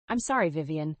I'm sorry,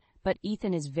 Vivian, but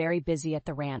Ethan is very busy at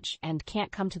the ranch and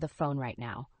can't come to the phone right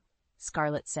now,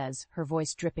 Scarlett says, her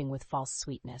voice dripping with false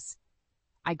sweetness.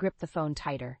 I grip the phone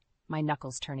tighter, my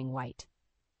knuckles turning white.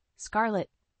 Scarlett,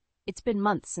 it's been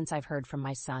months since I've heard from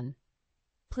my son.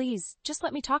 Please, just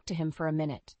let me talk to him for a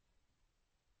minute.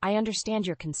 I understand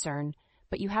your concern,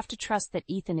 but you have to trust that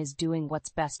Ethan is doing what's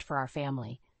best for our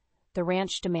family. The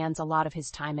ranch demands a lot of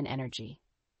his time and energy.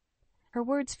 Her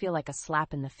words feel like a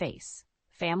slap in the face.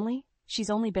 Family? She's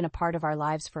only been a part of our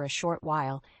lives for a short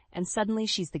while, and suddenly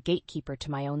she's the gatekeeper to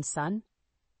my own son?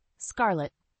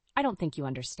 Scarlett, I don't think you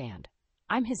understand.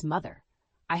 I'm his mother.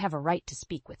 I have a right to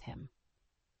speak with him.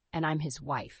 And I'm his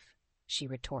wife, she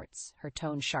retorts, her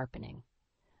tone sharpening.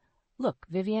 Look,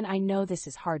 Vivian, I know this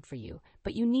is hard for you,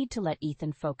 but you need to let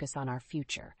Ethan focus on our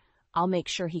future. I'll make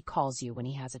sure he calls you when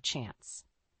he has a chance.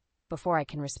 Before I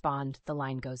can respond, the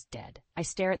line goes dead. I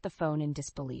stare at the phone in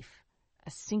disbelief,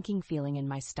 a sinking feeling in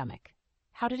my stomach.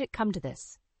 How did it come to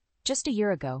this? Just a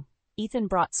year ago, Ethan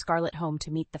brought Scarlett home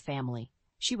to meet the family.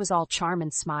 She was all charm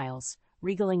and smiles,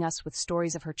 regaling us with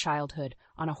stories of her childhood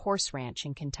on a horse ranch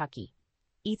in Kentucky.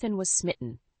 Ethan was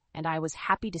smitten, and I was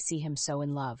happy to see him so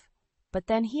in love. But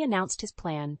then he announced his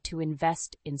plan to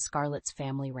invest in Scarlett's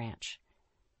family ranch.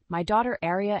 My daughter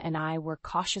Aria and I were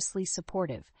cautiously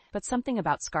supportive, but something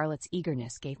about Scarlett's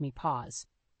eagerness gave me pause.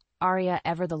 Aria,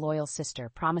 ever the loyal sister,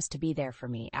 promised to be there for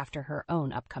me after her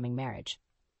own upcoming marriage.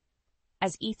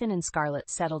 As Ethan and Scarlett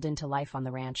settled into life on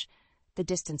the ranch, the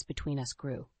distance between us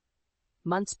grew.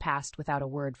 Months passed without a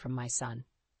word from my son.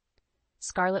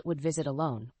 Scarlett would visit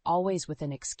alone, always with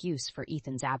an excuse for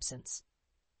Ethan's absence.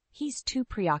 He's too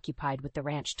preoccupied with the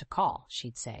ranch to call,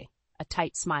 she'd say, a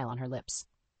tight smile on her lips.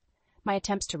 My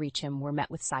attempts to reach him were met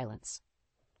with silence.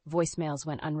 Voicemails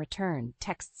went unreturned,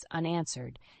 texts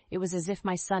unanswered. It was as if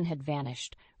my son had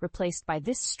vanished, replaced by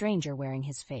this stranger wearing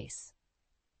his face.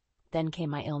 Then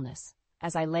came my illness.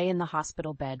 As I lay in the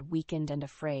hospital bed, weakened and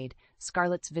afraid,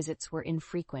 Scarlett's visits were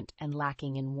infrequent and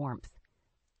lacking in warmth.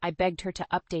 I begged her to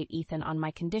update Ethan on my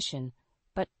condition,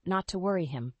 but not to worry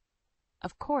him.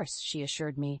 Of course, she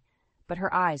assured me, but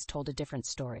her eyes told a different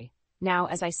story. Now,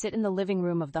 as I sit in the living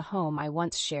room of the home I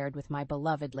once shared with my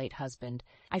beloved late husband,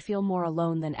 I feel more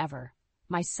alone than ever.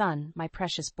 My son, my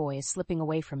precious boy, is slipping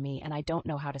away from me, and I don't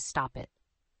know how to stop it.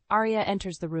 Aria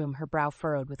enters the room, her brow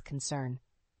furrowed with concern.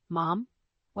 Mom?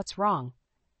 What's wrong?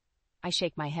 I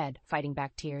shake my head, fighting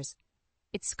back tears.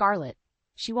 It's Scarlett.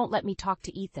 She won't let me talk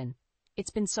to Ethan. It's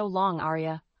been so long,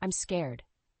 Aria. I'm scared.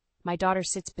 My daughter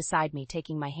sits beside me,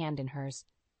 taking my hand in hers.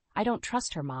 I don't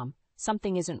trust her, Mom.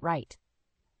 Something isn't right.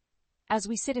 As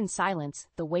we sit in silence,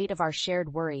 the weight of our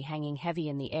shared worry hanging heavy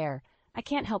in the air, I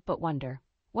can't help but wonder,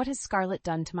 what has Scarlett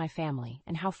done to my family,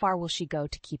 and how far will she go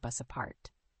to keep us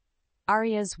apart?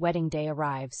 Aria's wedding day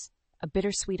arrives, a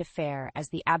bittersweet affair as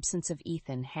the absence of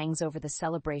Ethan hangs over the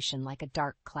celebration like a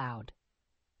dark cloud.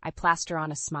 I plaster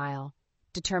on a smile,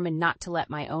 determined not to let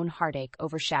my own heartache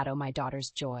overshadow my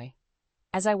daughter's joy.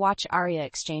 As I watch Aria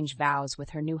exchange vows with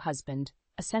her new husband,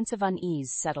 a sense of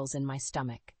unease settles in my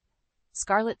stomach.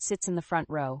 Scarlett sits in the front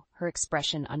row, her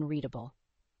expression unreadable.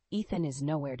 Ethan is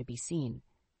nowhere to be seen.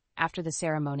 After the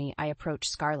ceremony, I approach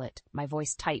Scarlett, my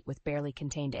voice tight with barely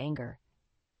contained anger.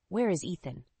 Where is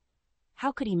Ethan?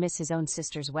 How could he miss his own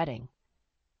sister's wedding?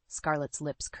 Scarlett's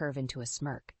lips curve into a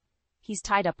smirk. He's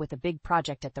tied up with a big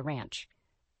project at the ranch.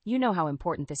 You know how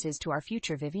important this is to our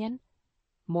future, Vivian.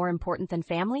 More important than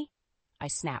family? I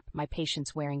snap, my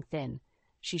patience wearing thin.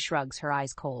 She shrugs, her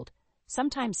eyes cold.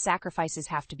 Sometimes sacrifices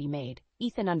have to be made.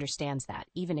 Ethan understands that,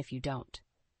 even if you don't.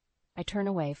 I turn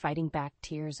away, fighting back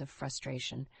tears of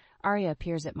frustration. Aria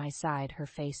appears at my side, her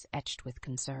face etched with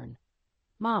concern.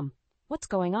 Mom, what's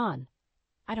going on?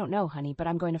 I don't know, honey, but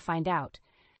I'm going to find out.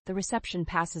 The reception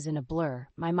passes in a blur,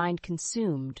 my mind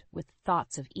consumed with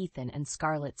thoughts of Ethan and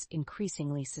Scarlett's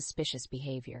increasingly suspicious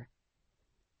behavior.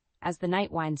 As the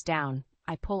night winds down,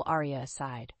 I pull Aria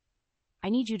aside. I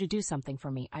need you to do something for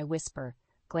me, I whisper,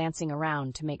 glancing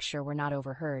around to make sure we're not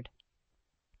overheard.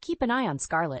 Keep an eye on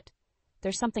Scarlett.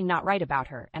 There's something not right about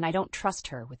her, and I don't trust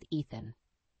her with Ethan.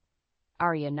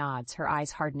 Aria nods, her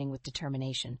eyes hardening with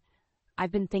determination.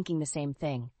 I've been thinking the same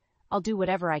thing. I'll do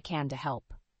whatever I can to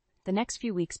help. The next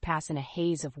few weeks pass in a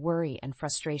haze of worry and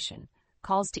frustration.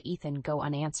 Calls to Ethan go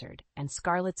unanswered, and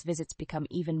Scarlett's visits become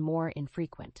even more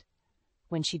infrequent.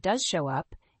 When she does show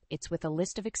up, it's with a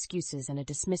list of excuses and a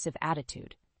dismissive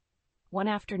attitude. One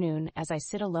afternoon, as I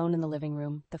sit alone in the living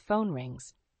room, the phone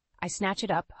rings. I snatch it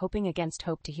up, hoping against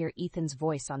hope to hear Ethan's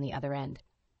voice on the other end.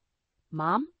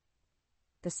 Mom?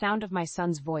 The sound of my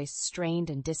son's voice, strained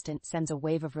and distant, sends a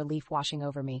wave of relief washing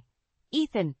over me.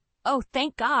 Ethan! Oh,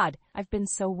 thank God! I've been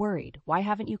so worried. Why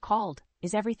haven't you called?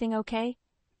 Is everything okay?"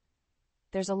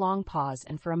 There's a long pause,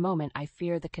 and for a moment I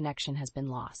fear the connection has been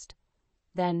lost.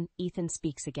 Then Ethan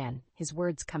speaks again, his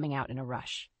words coming out in a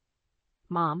rush.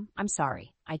 "Mom, I'm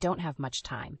sorry. I don't have much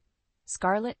time.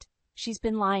 Scarlett, she's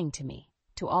been lying to me,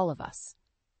 to all of us."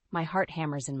 My heart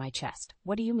hammers in my chest.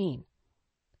 "What do you mean?"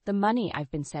 "The money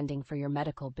I've been sending for your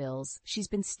medical bills, she's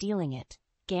been stealing it,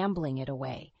 gambling it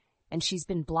away, and she's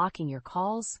been blocking your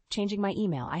calls, changing my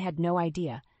email. I had no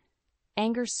idea."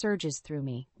 Anger surges through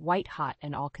me, white-hot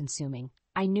and all-consuming.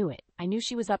 I knew it. I knew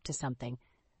she was up to something.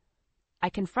 I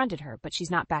confronted her, but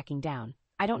she's not backing down.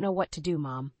 "I don't know what to do,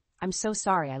 Mom. I'm so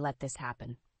sorry I let this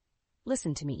happen."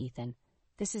 "Listen to me, Ethan.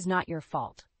 This is not your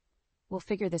fault. We'll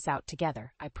figure this out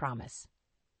together, I promise."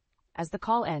 As the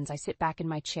call ends, I sit back in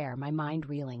my chair, my mind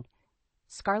reeling.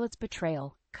 Scarlett's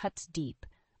betrayal cuts deep,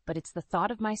 but it's the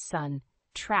thought of my son,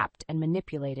 trapped and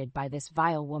manipulated by this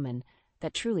vile woman,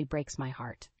 that truly breaks my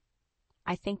heart.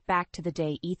 I think back to the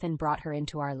day Ethan brought her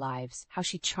into our lives, how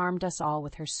she charmed us all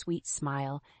with her sweet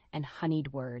smile and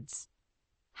honeyed words.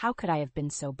 How could I have been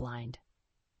so blind?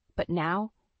 But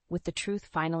now, with the truth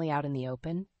finally out in the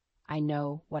open, I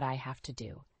know what I have to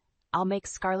do. I'll make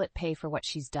Scarlett pay for what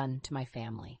she's done to my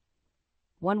family.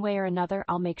 One way or another,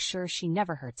 I'll make sure she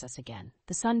never hurts us again.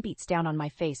 The sun beats down on my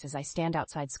face as I stand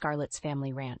outside Scarlett's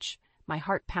family ranch, my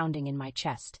heart pounding in my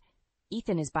chest.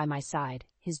 Ethan is by my side,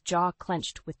 his jaw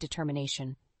clenched with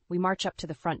determination. We march up to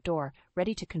the front door,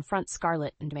 ready to confront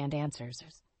Scarlett and demand answers.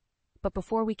 But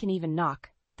before we can even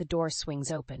knock, the door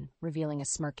swings open, revealing a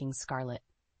smirking Scarlett.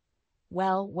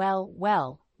 "Well, well,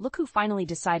 well, look who finally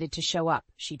decided to show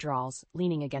up," she drawls,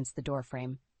 leaning against the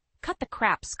doorframe. "Cut the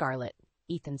crap, Scarlett,"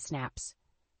 Ethan snaps.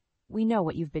 "We know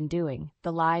what you've been doing,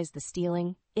 the lies, the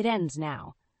stealing. It ends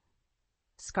now."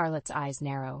 Scarlett's eyes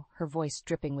narrow, her voice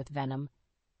dripping with venom.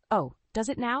 "Oh, does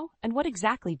it now? And what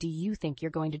exactly do you think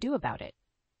you're going to do about it?"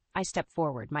 I step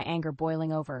forward, my anger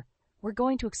boiling over. "We're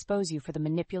going to expose you for the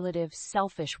manipulative,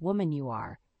 selfish woman you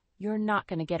are. You're not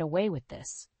going to get away with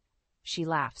this." She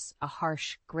laughs, a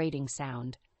harsh, grating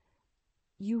sound.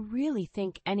 "You really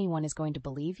think anyone is going to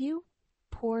believe you?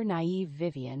 Poor, naive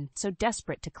Vivian, so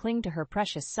desperate to cling to her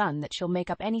precious son that she'll make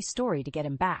up any story to get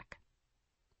him back."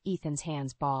 Ethan's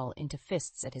hands ball into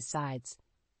fists at his sides.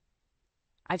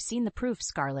 "I've seen the proof,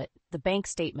 Scarlett, the bank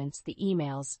statements, the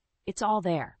emails. It's all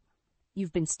there.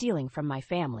 You've been stealing from my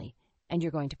family, and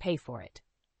you're going to pay for it."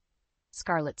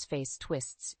 Scarlett's face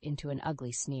twists into an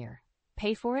ugly sneer.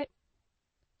 "Pay for it?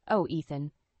 Oh,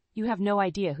 Ethan, you have no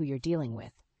idea who you're dealing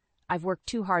with. I've worked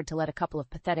too hard to let a couple of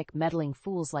pathetic, meddling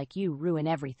fools like you ruin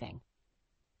everything."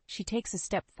 She takes a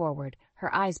step forward,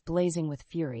 her eyes blazing with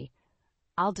fury.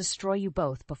 "I'll destroy you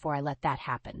both before I let that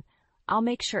happen. I'll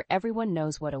make sure everyone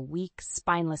knows what a weak,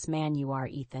 spineless man you are,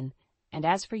 Ethan. And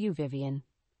as for you, Vivian,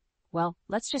 well,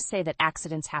 let's just say that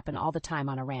accidents happen all the time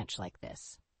on a ranch like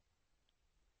this."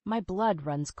 My blood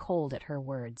runs cold at her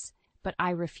words, but I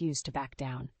refuse to back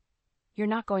down. "You're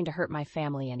not going to hurt my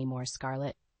family anymore,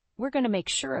 Scarlett. We're going to make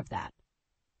sure of that."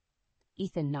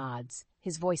 Ethan nods,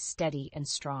 his voice steady and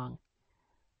strong.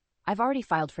 "I've already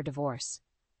filed for divorce,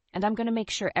 and I'm going to make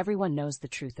sure everyone knows the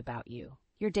truth about you.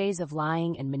 Your days of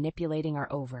lying and manipulating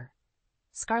are over."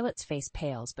 Scarlett's face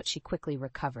pales, but she quickly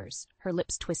recovers, her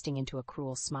lips twisting into a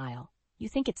cruel smile. "You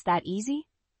think it's that easy?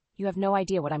 You have no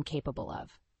idea what I'm capable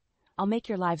of. I'll make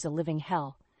your lives a living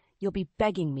hell. You'll be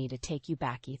begging me to take you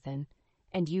back, Ethan.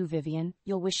 And you, Vivian,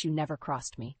 you'll wish you never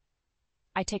crossed me."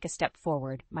 I take a step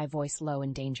forward, my voice low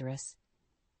and dangerous.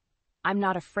 "I'm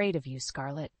not afraid of you,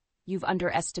 Scarlett. You've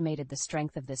underestimated the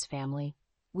strength of this family.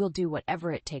 We'll do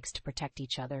whatever it takes to protect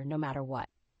each other, no matter what."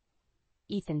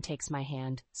 Ethan takes my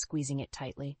hand, squeezing it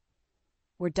tightly.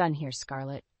 "We're done here,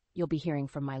 Scarlett. You'll be hearing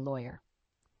from my lawyer."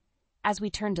 As we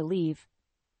turn to leave,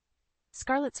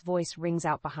 Scarlett's voice rings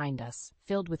out behind us,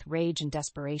 filled with rage and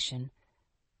desperation.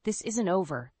 "This isn't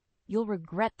over. You'll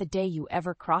regret the day you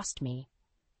ever crossed me."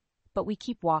 But we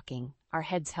keep walking, our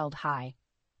heads held high.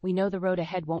 We know the road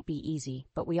ahead won't be easy,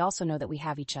 but we also know that we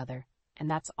have each other,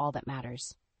 and that's all that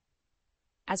matters.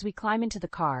 As we climb into the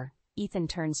car, Ethan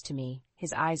turns to me,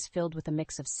 his eyes filled with a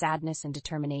mix of sadness and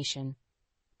determination.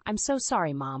 "I'm so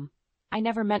sorry, Mom. I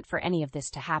never meant for any of this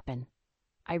to happen."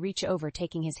 I reach over,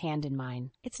 taking his hand in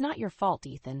mine. "It's not your fault,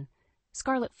 Ethan.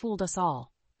 Scarlett fooled us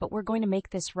all, but we're going to make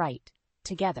this right,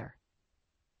 together."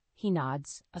 He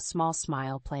nods, a small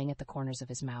smile playing at the corners of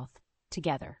his mouth.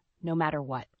 Together, no matter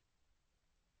what.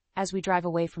 As we drive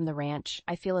away from the ranch,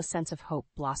 I feel a sense of hope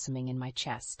blossoming in my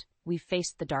chest. We've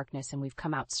faced the darkness and we've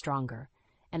come out stronger,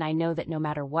 and I know that no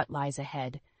matter what lies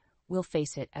ahead, we'll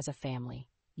face it as a family,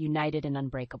 united and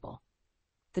unbreakable.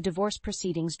 The divorce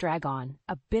proceedings drag on,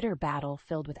 a bitter battle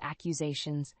filled with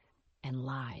accusations and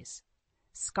lies.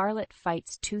 Scarlett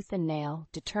fights tooth and nail,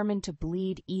 determined to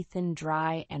bleed Ethan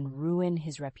dry and ruin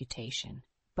his reputation.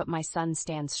 But my son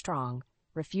stands strong,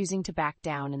 refusing to back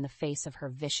down in the face of her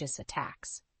vicious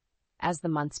attacks. As the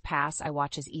months pass, I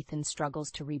watch as Ethan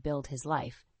struggles to rebuild his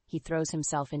life. He throws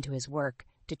himself into his work,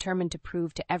 determined to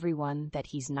prove to everyone that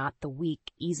he's not the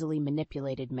weak, easily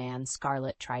manipulated man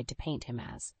Scarlett tried to paint him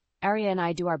as. Arya and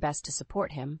I do our best to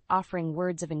support him, offering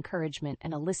words of encouragement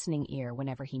and a listening ear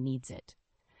whenever he needs it.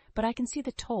 But I can see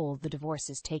the toll the divorce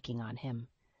is taking on him,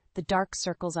 the dark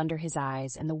circles under his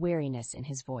eyes and the weariness in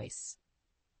his voice.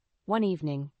 One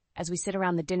evening, as we sit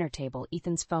around the dinner table,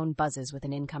 Ethan's phone buzzes with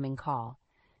an incoming call.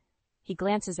 He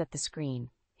glances at the screen,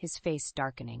 his face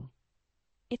darkening.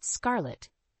 "It's Scarlett,"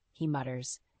 he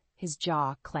mutters, his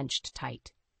jaw clenched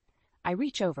tight. I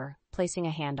reach over, placing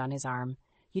a hand on his arm.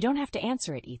 "You don't have to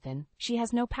answer it, Ethan. She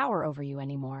has no power over you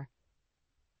anymore."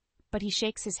 But he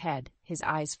shakes his head, his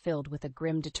eyes filled with a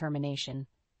grim determination.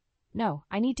 "No,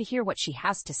 I need to hear what she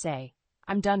has to say.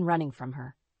 I'm done running from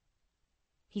her."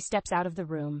 He steps out of the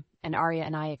room, and Arya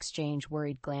and I exchange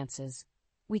worried glances.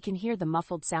 We can hear the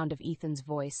muffled sound of Ethan's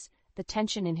voice, the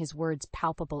tension in his words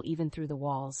palpable even through the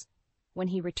walls. When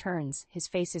he returns, his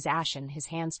face is ashen, his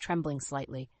hands trembling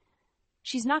slightly.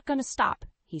 "She's not going to stop,"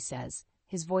 he says,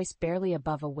 his voice barely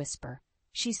above a whisper.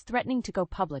 "She's threatening to go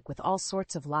public with all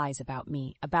sorts of lies about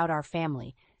me, about our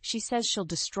family. She says she'll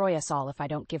destroy us all if I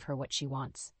don't give her what she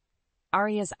wants."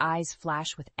 Arya's eyes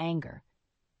flash with anger.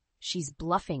 "She's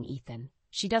bluffing, Ethan.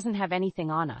 She doesn't have anything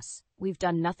on us. We've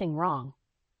done nothing wrong."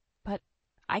 But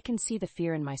I can see the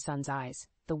fear in my son's eyes,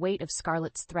 the weight of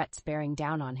Scarlett's threats bearing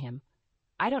down on him.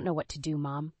 "I don't know what to do,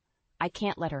 Mom. I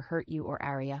can't let her hurt you or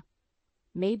Arya.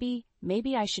 Maybe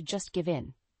I should just give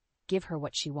in. Give her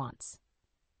what she wants."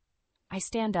 I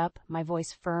stand up, my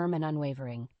voice firm and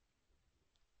unwavering.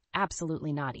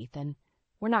 "Absolutely not, Ethan.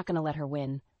 We're not going to let her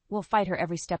win. We'll fight her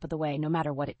every step of the way, no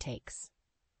matter what it takes."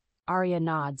 Arya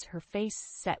nods, her face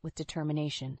set with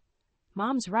determination.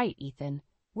 "Mom's right, Ethan.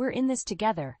 We're in this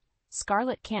together.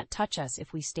 Scarlett can't touch us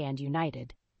if we stand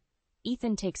united."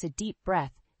 Ethan takes a deep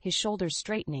breath, his shoulders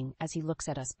straightening as he looks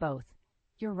at us both.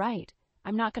 "You're right.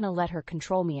 I'm not going to let her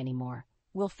control me anymore.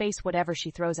 We'll face whatever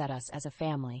she throws at us as a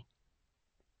family."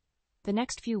 The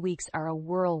next few weeks are a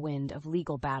whirlwind of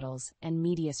legal battles and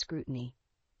media scrutiny.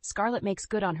 Scarlett makes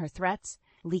good on her threats,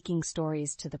 leaking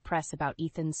stories to the press about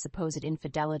Ethan's supposed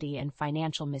infidelity and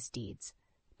financial misdeeds.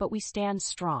 But we stand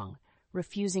strong,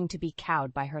 refusing to be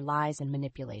cowed by her lies and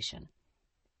manipulation.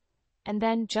 And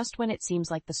then, just when it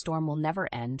seems like the storm will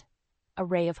never end, a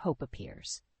ray of hope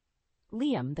appears.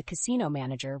 Liam, the casino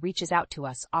manager, reaches out to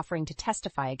us, offering to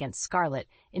testify against Scarlett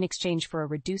in exchange for a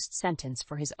reduced sentence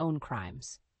for his own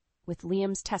crimes. With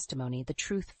Liam's testimony, the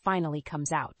truth finally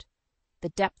comes out. The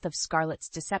depth of Scarlett's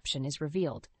deception is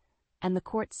revealed, and the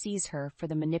court sees her for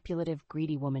the manipulative,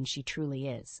 greedy woman she truly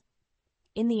is.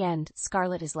 In the end,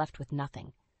 Scarlett is left with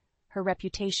nothing. Her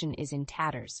reputation is in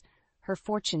tatters, her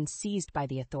fortune seized by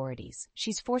the authorities.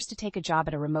 She's forced to take a job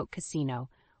at a remote casino,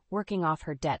 working off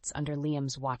her debts under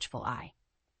Liam's watchful eye.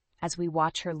 As we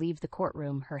watch her leave the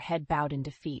courtroom, her head bowed in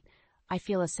defeat, I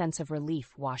feel a sense of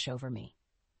relief wash over me.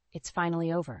 It's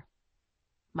finally over.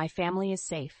 My family is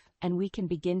safe, and we can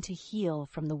begin to heal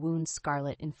from the wounds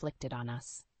Scarlett inflicted on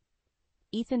us.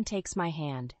 Ethan takes my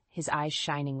hand, his eyes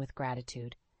shining with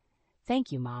gratitude. "Thank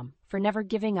you, Mom, for never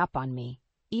giving up on me,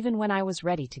 even when I was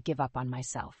ready to give up on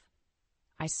myself."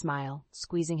 I smile,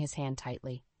 squeezing his hand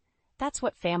tightly. "That's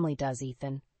what family does,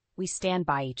 Ethan. We stand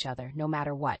by each other, no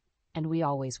matter what, and we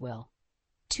always will."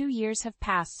 2 years have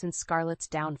passed since Scarlett's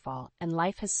downfall, and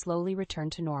life has slowly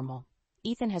returned to normal.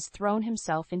 Ethan has thrown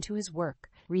himself into his work,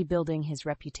 rebuilding his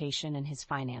reputation and his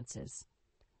finances.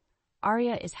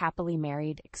 Arya is happily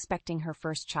married, expecting her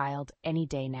first child any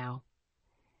day now.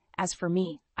 As for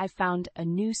me, I've found a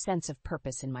new sense of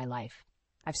purpose in my life.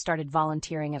 I've started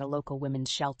volunteering at a local women's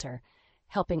shelter,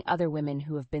 helping other women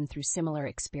who have been through similar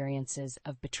experiences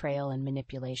of betrayal and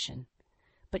manipulation.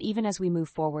 But even as we move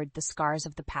forward, the scars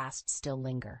of the past still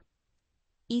linger.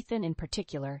 Ethan, in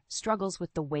particular, struggles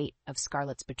with the weight of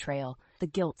Scarlett's betrayal, the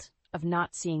guilt of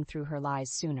not seeing through her lies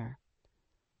sooner.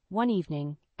 One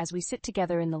evening, as we sit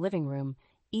together in the living room,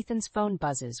 Ethan's phone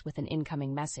buzzes with an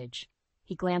incoming message.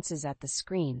 He glances at the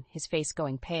screen, his face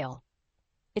going pale.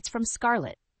 "It's from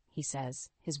Scarlett," he says,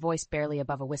 his voice barely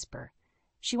above a whisper.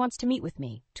 "She wants to meet with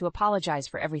me, to apologize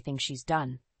for everything she's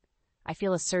done." I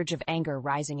feel a surge of anger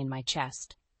rising in my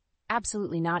chest.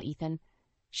 "Absolutely not, Ethan.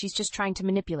 She's just trying to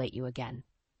manipulate you again.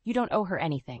 You don't owe her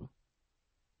anything."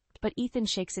 But Ethan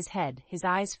shakes his head, his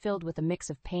eyes filled with a mix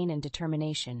of pain and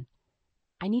determination.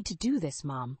 "I need to do this,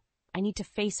 Mom. I need to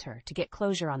face her, to get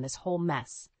closure on this whole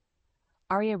mess."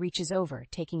 Arya reaches over,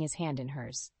 taking his hand in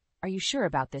hers. Are you sure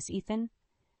about this, Ethan?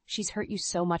 She's hurt you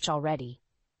so much already.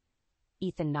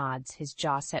 Ethan nods, his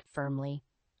jaw set firmly.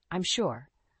 I'm sure.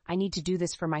 I need to do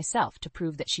this for myself to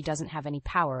prove that she doesn't have any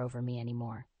power over me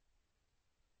anymore.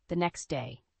 The next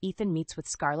day, Ethan meets with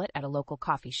Scarlett at a local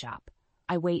coffee shop.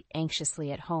 I wait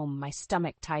anxiously at home, my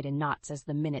stomach tied in knots as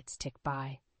the minutes tick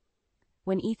by.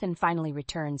 When Ethan finally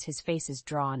returns, his face is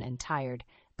drawn and tired,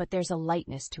 but there's a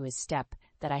lightness to his step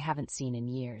that I haven't seen in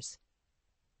years.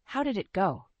 How did it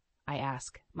go? I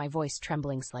ask, my voice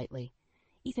trembling slightly.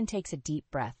 Ethan takes a deep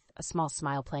breath, a small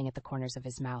smile playing at the corners of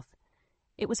his mouth.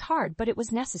 It was hard, but it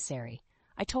was necessary.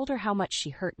 I told her how much she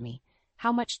hurt me,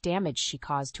 how much damage she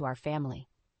caused to our family,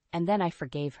 and then I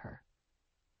forgave her.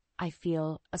 I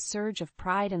feel a surge of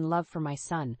pride and love for my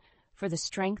son, for the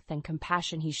strength and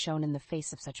compassion he's shown in the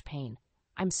face of such pain.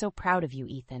 I'm so proud of you,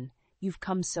 Ethan. You've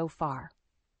come so far.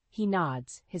 He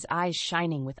nods, his eyes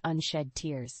shining with unshed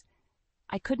tears.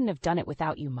 I couldn't have done it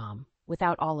without you, Mom,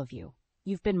 without all of you.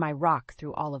 You've been my rock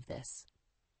through all of this.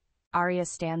 Arya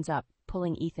stands up,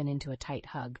 pulling Ethan into a tight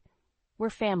hug. We're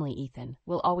family, Ethan.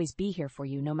 We'll always be here for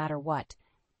you, no matter what.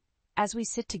 As we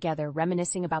sit together,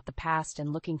 reminiscing about the past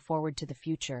and looking forward to the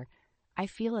future, I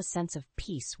feel a sense of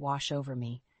peace wash over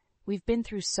me. We've been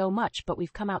through so much, but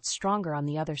we've come out stronger on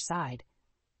the other side.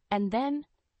 And then,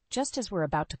 just as we're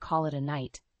about to call it a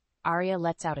night, Arya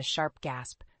lets out a sharp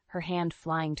gasp, her hand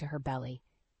flying to her belly.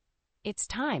 It's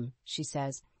time, she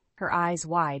says, her eyes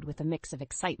wide with a mix of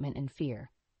excitement and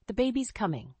fear. The baby's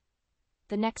coming.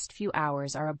 The next few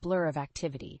hours are a blur of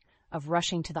activity, of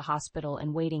rushing to the hospital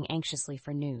and waiting anxiously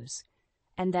for news.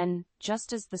 And then,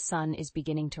 just as the sun is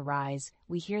beginning to rise,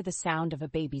 we hear the sound of a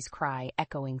baby's cry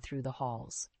echoing through the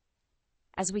halls.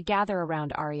 As we gather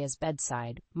around Arya's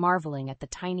bedside, marveling at the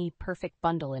tiny, perfect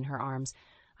bundle in her arms,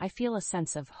 I feel a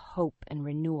sense of hope and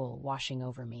renewal washing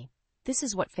over me. This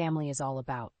is what family is all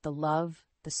about, the love,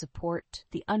 the support,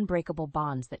 the unbreakable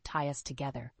bonds that tie us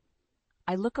together.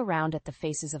 I look around at the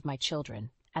faces of my children,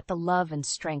 at the love and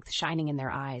strength shining in their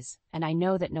eyes, and I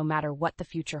know that no matter what the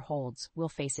future holds, we'll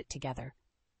face it together.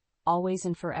 Always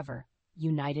and forever,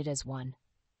 united as one.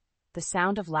 The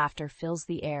sound of laughter fills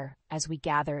the air as we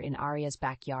gather in Arya's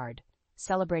backyard,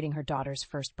 celebrating her daughter's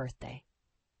first birthday.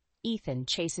 Ethan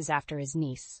chases after his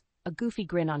niece, a goofy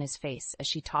grin on his face as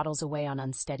she toddles away on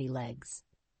unsteady legs.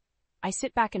 I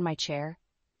sit back in my chair,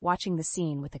 watching the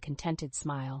scene with a contented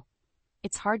smile.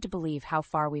 It's hard to believe how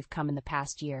far we've come in the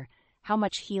past year, how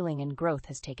much healing and growth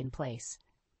has taken place.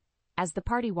 As the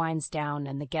party winds down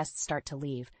and the guests start to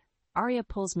leave, Arya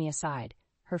pulls me aside,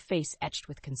 her face etched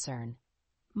with concern.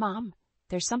 Mom,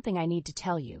 there's something I need to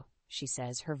tell you, she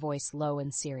says, her voice low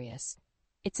and serious.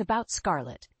 It's about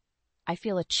Scarlett. I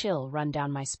feel a chill run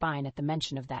down my spine at the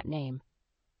mention of that name.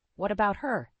 What about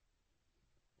her?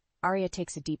 Arya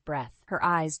takes a deep breath, her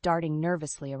eyes darting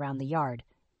nervously around the yard.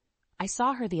 I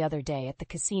saw her the other day at the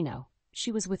casino.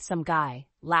 She was with some guy,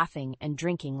 laughing and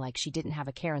drinking like she didn't have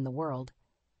a care in the world.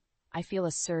 I feel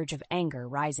a surge of anger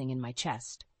rising in my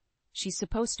chest. She's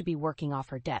supposed to be working off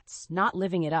her debts, not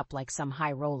living it up like some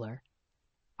high roller.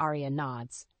 Arya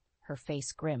nods, her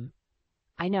face grim.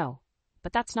 I know,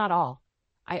 but that's not all.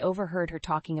 I overheard her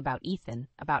talking about Ethan,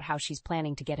 about how she's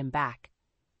planning to get him back.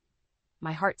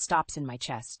 My heart stops in my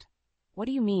chest. What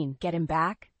do you mean, get him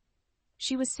back?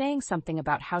 She was saying something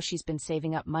about how she's been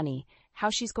saving up money,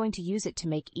 how she's going to use it to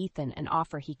make Ethan an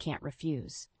offer he can't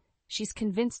refuse. She's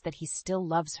convinced that he still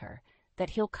loves her,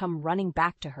 that he'll come running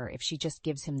back to her if she just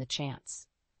gives him the chance.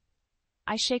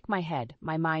 I shake my head,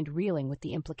 my mind reeling with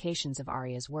the implications of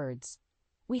Arya's words.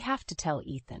 We have to tell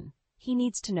Ethan. He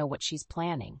needs to know what she's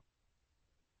planning.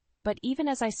 But even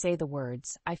as I say the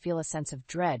words, I feel a sense of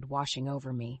dread washing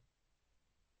over me.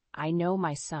 I know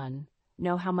my son,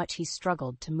 know how much he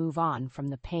struggled to move on from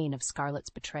the pain of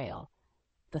Scarlett's betrayal.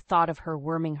 The thought of her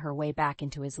worming her way back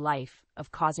into his life,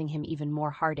 of causing him even more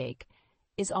heartache,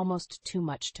 is almost too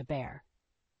much to bear.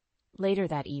 Later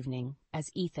that evening,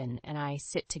 as Ethan and I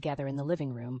sit together in the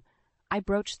living room, I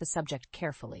broach the subject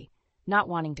carefully, not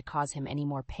wanting to cause him any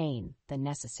more pain than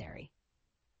necessary.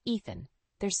 Ethan,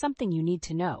 there's something you need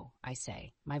to know, I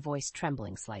say, my voice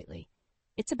trembling slightly.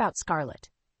 It's about Scarlett.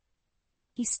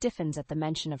 He stiffens at the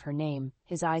mention of her name,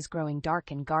 his eyes growing dark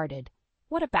and guarded.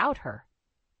 What about her?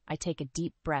 I take a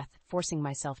deep breath, forcing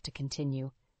myself to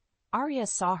continue. Arya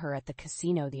saw her at the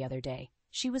casino the other day.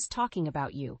 She was talking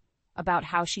about you, about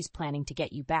how she's planning to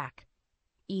get you back.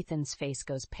 Ethan's face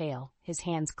goes pale, his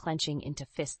hands clenching into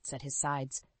fists at his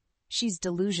sides. She's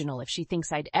delusional if she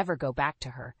thinks I'd ever go back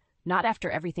to her, not after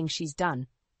everything she's done.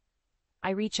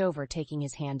 I reach over, taking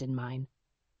his hand in mine.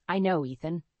 I know,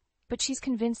 Ethan, but she's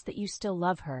convinced that you still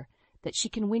love her, that she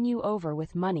can win you over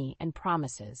with money and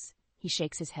promises. He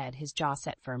shakes his head, his jaw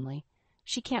set firmly.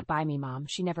 She can't buy me, Mom.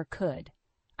 She never could.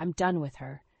 I'm done with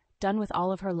her. Done with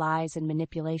all of her lies and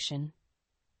manipulation.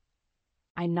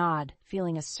 I nod,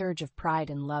 feeling a surge of pride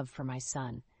and love for my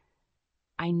son.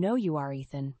 I know you are,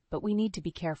 Ethan, but we need to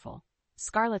be careful.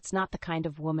 Scarlett's not the kind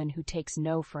of woman who takes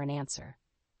no for an answer.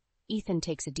 Ethan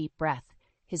takes a deep breath,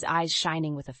 his eyes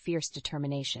shining with a fierce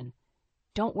determination.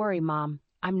 Don't worry, Mom.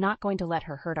 I'm not going to let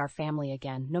her hurt our family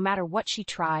again. No matter what she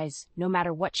tries, no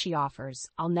matter what she offers,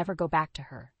 I'll never go back to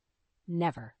her.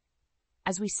 Never.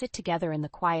 As we sit together in the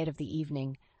quiet of the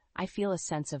evening, I feel a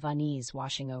sense of unease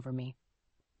washing over me.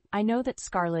 I know that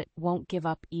Scarlett won't give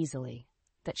up easily,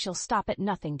 that she'll stop at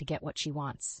nothing to get what she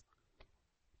wants.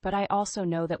 But I also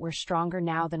know that we're stronger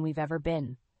now than we've ever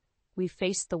been. We've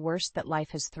faced the worst that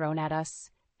life has thrown at us,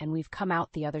 and we've come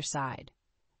out the other side.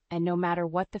 And no matter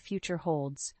what the future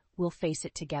holds, we'll face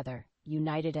it together,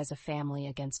 united as a family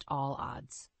against all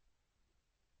odds.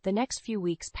 The next few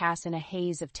weeks pass in a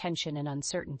haze of tension and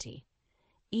uncertainty.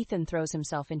 Ethan throws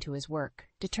himself into his work,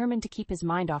 determined to keep his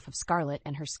mind off of Scarlett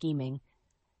and her scheming.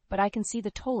 But I can see the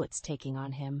toll it's taking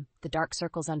on him, the dark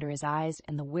circles under his eyes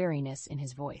and the weariness in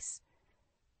his voice.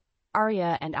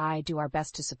 Arya and I do our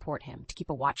best to support him, to keep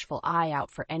a watchful eye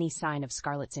out for any sign of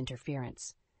Scarlett's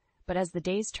interference. But as the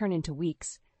days turn into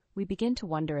weeks, we begin to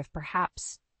wonder if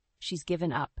perhaps she's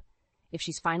given up, if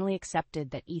she's finally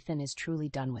accepted that Ethan is truly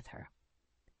done with her.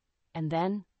 And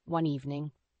then, one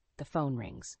evening, the phone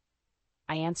rings.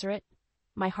 I answer it,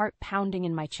 my heart pounding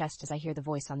in my chest as I hear the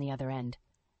voice on the other end.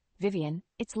 Vivian,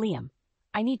 it's Liam.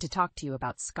 I need to talk to you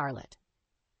about Scarlett.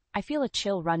 I feel a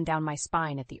chill run down my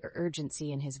spine at the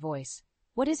urgency in his voice.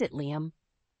 What is it, Liam?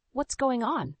 What's going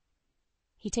on?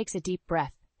 He takes a deep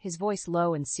breath, his voice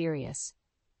low and serious.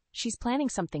 She's planning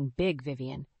something big,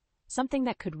 Vivian. Something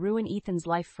that could ruin Ethan's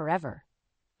life forever.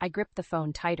 I grip the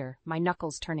phone tighter, my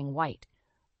knuckles turning white.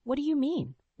 What do you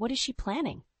mean? What is she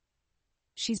planning?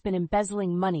 She's been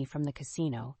embezzling money from the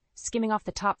casino, skimming off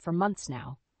the top for months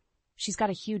now. She's got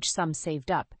a huge sum saved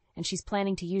up, and she's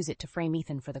planning to use it to frame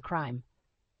Ethan for the crime.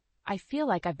 I feel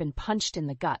like I've been punched in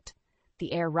the gut,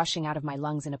 the air rushing out of my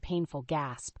lungs in a painful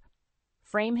gasp.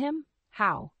 Frame him?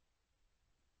 How?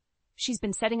 She's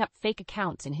been setting up fake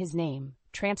accounts in his name,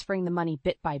 transferring the money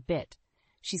bit by bit.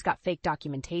 She's got fake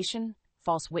documentation,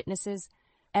 false witnesses,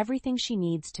 everything she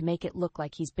needs to make it look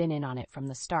like he's been in on it from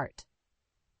the start.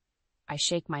 I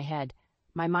shake my head,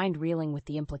 my mind reeling with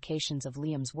the implications of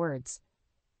Liam's words.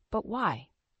 But why?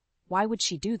 Why would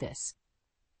she do this?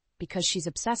 Because she's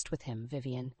obsessed with him,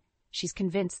 Vivian. She's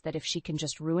convinced that if she can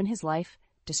just ruin his life,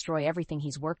 destroy everything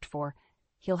he's worked for,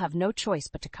 he'll have no choice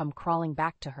but to come crawling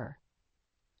back to her.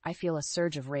 I feel a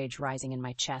surge of rage rising in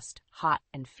my chest, hot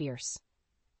and fierce.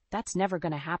 That's never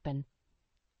going to happen.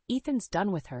 Ethan's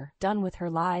done with her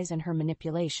lies and her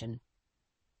manipulation.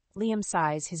 Liam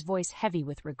sighs, his voice heavy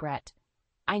with regret.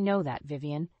 I know that,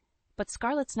 Vivian, but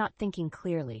Scarlett's not thinking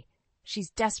clearly.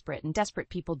 She's desperate, and desperate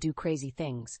people do crazy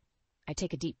things. I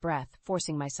take a deep breath,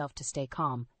 forcing myself to stay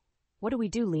calm. What do we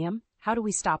do, Liam? How do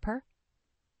we stop her?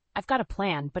 I've got a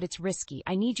plan, but it's risky.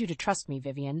 I need you to trust me,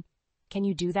 Vivian. Can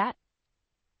you do that?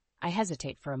 I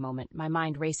hesitate for a moment, my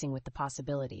mind racing with the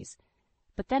possibilities.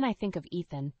 But then I think of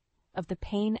Ethan, of the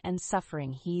pain and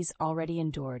suffering he's already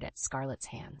endured at Scarlett's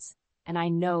hands. And I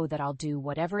know that I'll do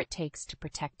whatever it takes to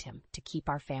protect him, to keep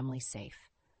our family safe.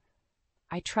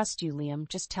 I trust you, Liam.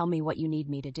 Just tell me what you need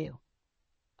me to do.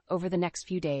 Over the next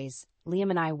few days, Liam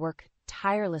and I work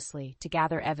tirelessly to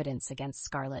gather evidence against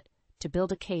Scarlett, to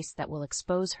build a case that will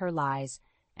expose her lies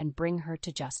and bring her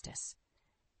to justice.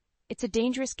 It's a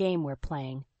dangerous game we're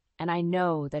playing, and I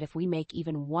know that if we make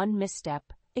even one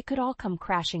misstep, it could all come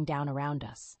crashing down around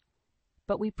us.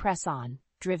 But we press on,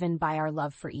 driven by our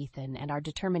love for Ethan and our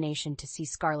determination to see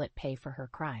Scarlett pay for her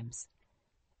crimes.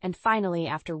 And finally,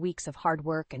 after weeks of hard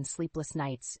work and sleepless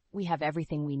nights, we have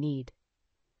everything we need.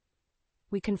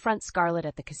 We confront Scarlett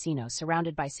at the casino,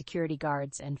 surrounded by security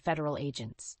guards and federal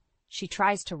agents. She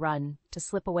tries to run, to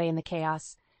slip away in the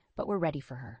chaos, but we're ready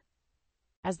for her.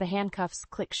 As the handcuffs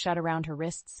click shut around her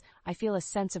wrists, I feel a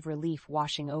sense of relief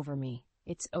washing over me.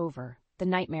 It's over. The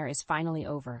nightmare is finally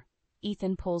over.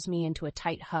 Ethan pulls me into a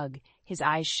tight hug, his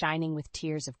eyes shining with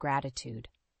tears of gratitude.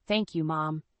 Thank you,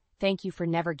 Mom. Thank you for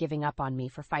never giving up on me,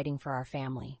 for fighting for our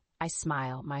family. I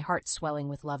smile, my heart swelling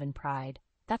with love and pride.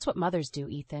 That's what mothers do,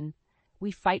 Ethan.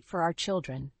 We fight for our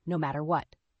children, no matter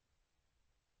what.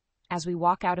 As we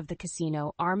walk out of the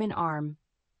casino, arm in arm,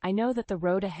 I know that the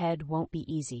road ahead won't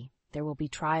be easy. There will be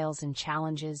trials and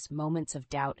challenges, moments of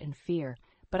doubt and fear,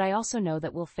 but I also know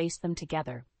that we'll face them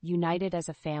together, united as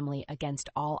a family against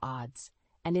all odds.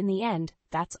 And in the end,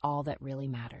 that's all that really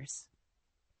matters.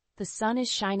 The sun is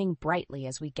shining brightly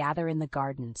as we gather in the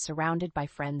garden, surrounded by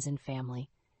friends and family.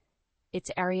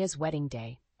 It's Arya's wedding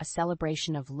day, a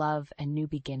celebration of love and new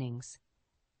beginnings.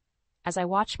 As I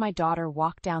watch my daughter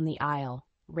walk down the aisle,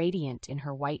 radiant in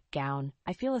her white gown,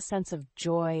 I feel a sense of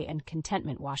joy and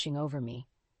contentment washing over me.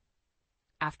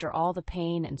 After all the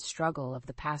pain and struggle of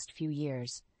the past few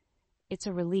years, it's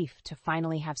a relief to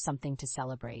finally have something to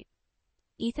celebrate.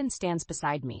 Ethan stands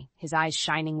beside me, his eyes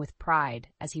shining with pride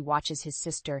as he watches his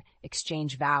sister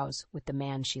exchange vows with the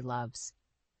man she loves.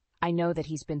 I know that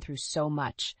he's been through so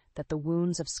much, that the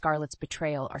wounds of Scarlett's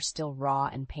betrayal are still raw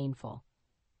and painful.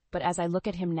 But as I look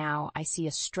at him now, I see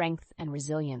a strength and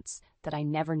resilience that I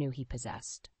never knew he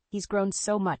possessed. He's grown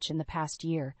so much in the past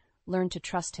year, learned to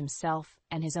trust himself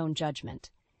and his own judgment,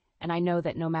 and I know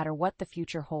that no matter what the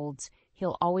future holds,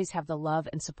 he'll always have the love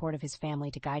and support of his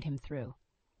family to guide him through.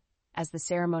 As the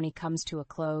ceremony comes to a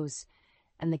close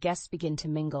and the guests begin to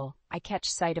mingle, I catch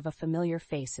sight of a familiar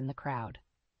face in the crowd.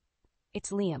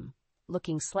 It's Liam,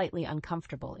 looking slightly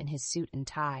uncomfortable in his suit and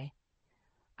tie.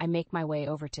 I make my way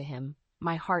over to him,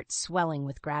 my heart swelling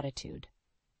with gratitude.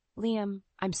 Liam,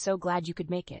 I'm so glad you could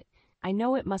make it. I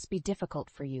know it must be difficult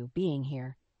for you, being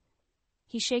here.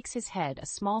 He shakes his head, a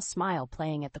small smile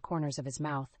playing at the corners of his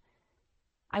mouth.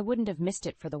 I wouldn't have missed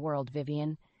it for the world,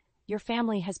 Vivian. Your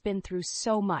family has been through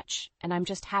so much, and I'm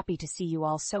just happy to see you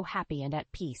all so happy and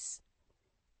at peace.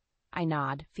 I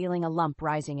nod, feeling a lump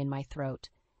rising in my throat.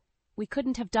 We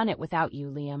couldn't have done it without you,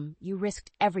 Liam. You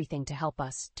risked everything to help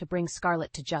us, to bring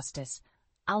Scarlett to justice.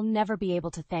 I'll never be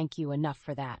able to thank you enough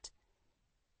for that.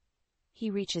 He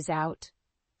reaches out,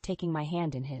 taking my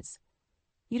hand in his.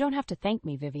 You don't have to thank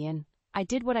me, Vivian. I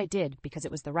did what I did because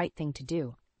it was the right thing to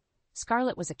do.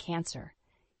 Scarlett was a cancer,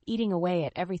 eating away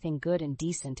at everything good and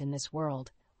decent in this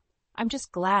world. I'm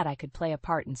just glad I could play a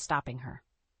part in stopping her.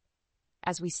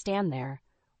 As we stand there,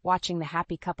 watching the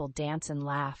happy couple dance and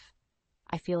laugh,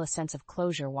 I feel a sense of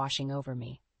closure washing over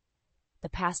me. The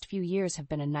past few years have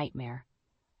been a nightmare,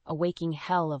 a waking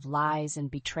hell of lies and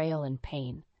betrayal and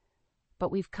pain. But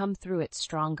we've come through it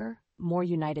stronger, more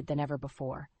united than ever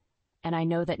before, and I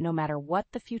know that no matter what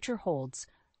the future holds,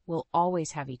 we'll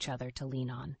always have each other to lean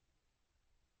on.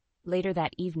 Later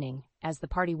that evening, as the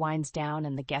party winds down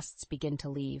and the guests begin to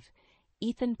leave,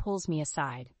 Ethan pulls me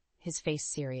aside, his face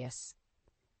serious.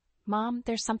 Mom,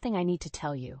 there's something I need to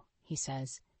tell you, he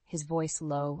says, his voice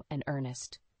low and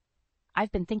earnest.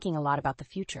 I've been thinking a lot about the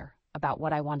future, about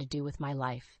what I want to do with my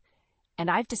life, and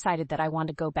I've decided that I want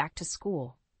to go back to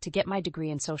school to get my degree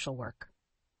in social work.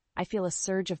 I feel a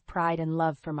surge of pride and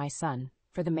love for my son,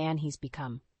 for the man he's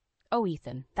become. Oh,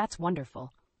 Ethan, that's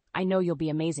wonderful. I know you'll be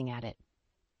amazing at it.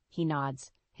 He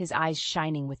nods, his eyes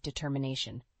shining with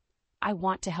determination. I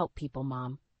want to help people,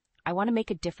 Mom. I want to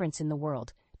make a difference in the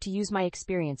world, to use my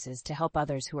experiences to help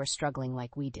others who are struggling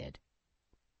like we did.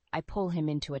 I pull him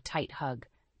into a tight hug,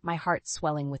 my heart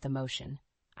swelling with emotion.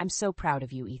 I'm so proud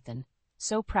of you, Ethan.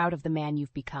 So proud of the man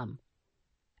you've become.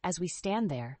 As we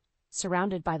stand there,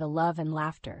 surrounded by the love and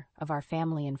laughter of our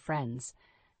family and friends,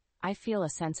 I feel a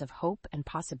sense of hope and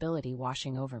possibility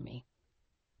washing over me.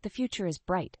 The future is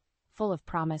bright, full of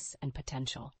promise and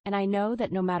potential, and I know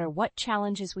that no matter what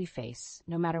challenges we face,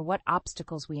 no matter what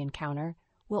obstacles we encounter,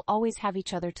 we'll always have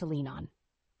each other to lean on,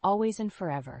 always and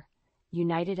forever,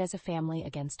 united as a family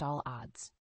against all odds.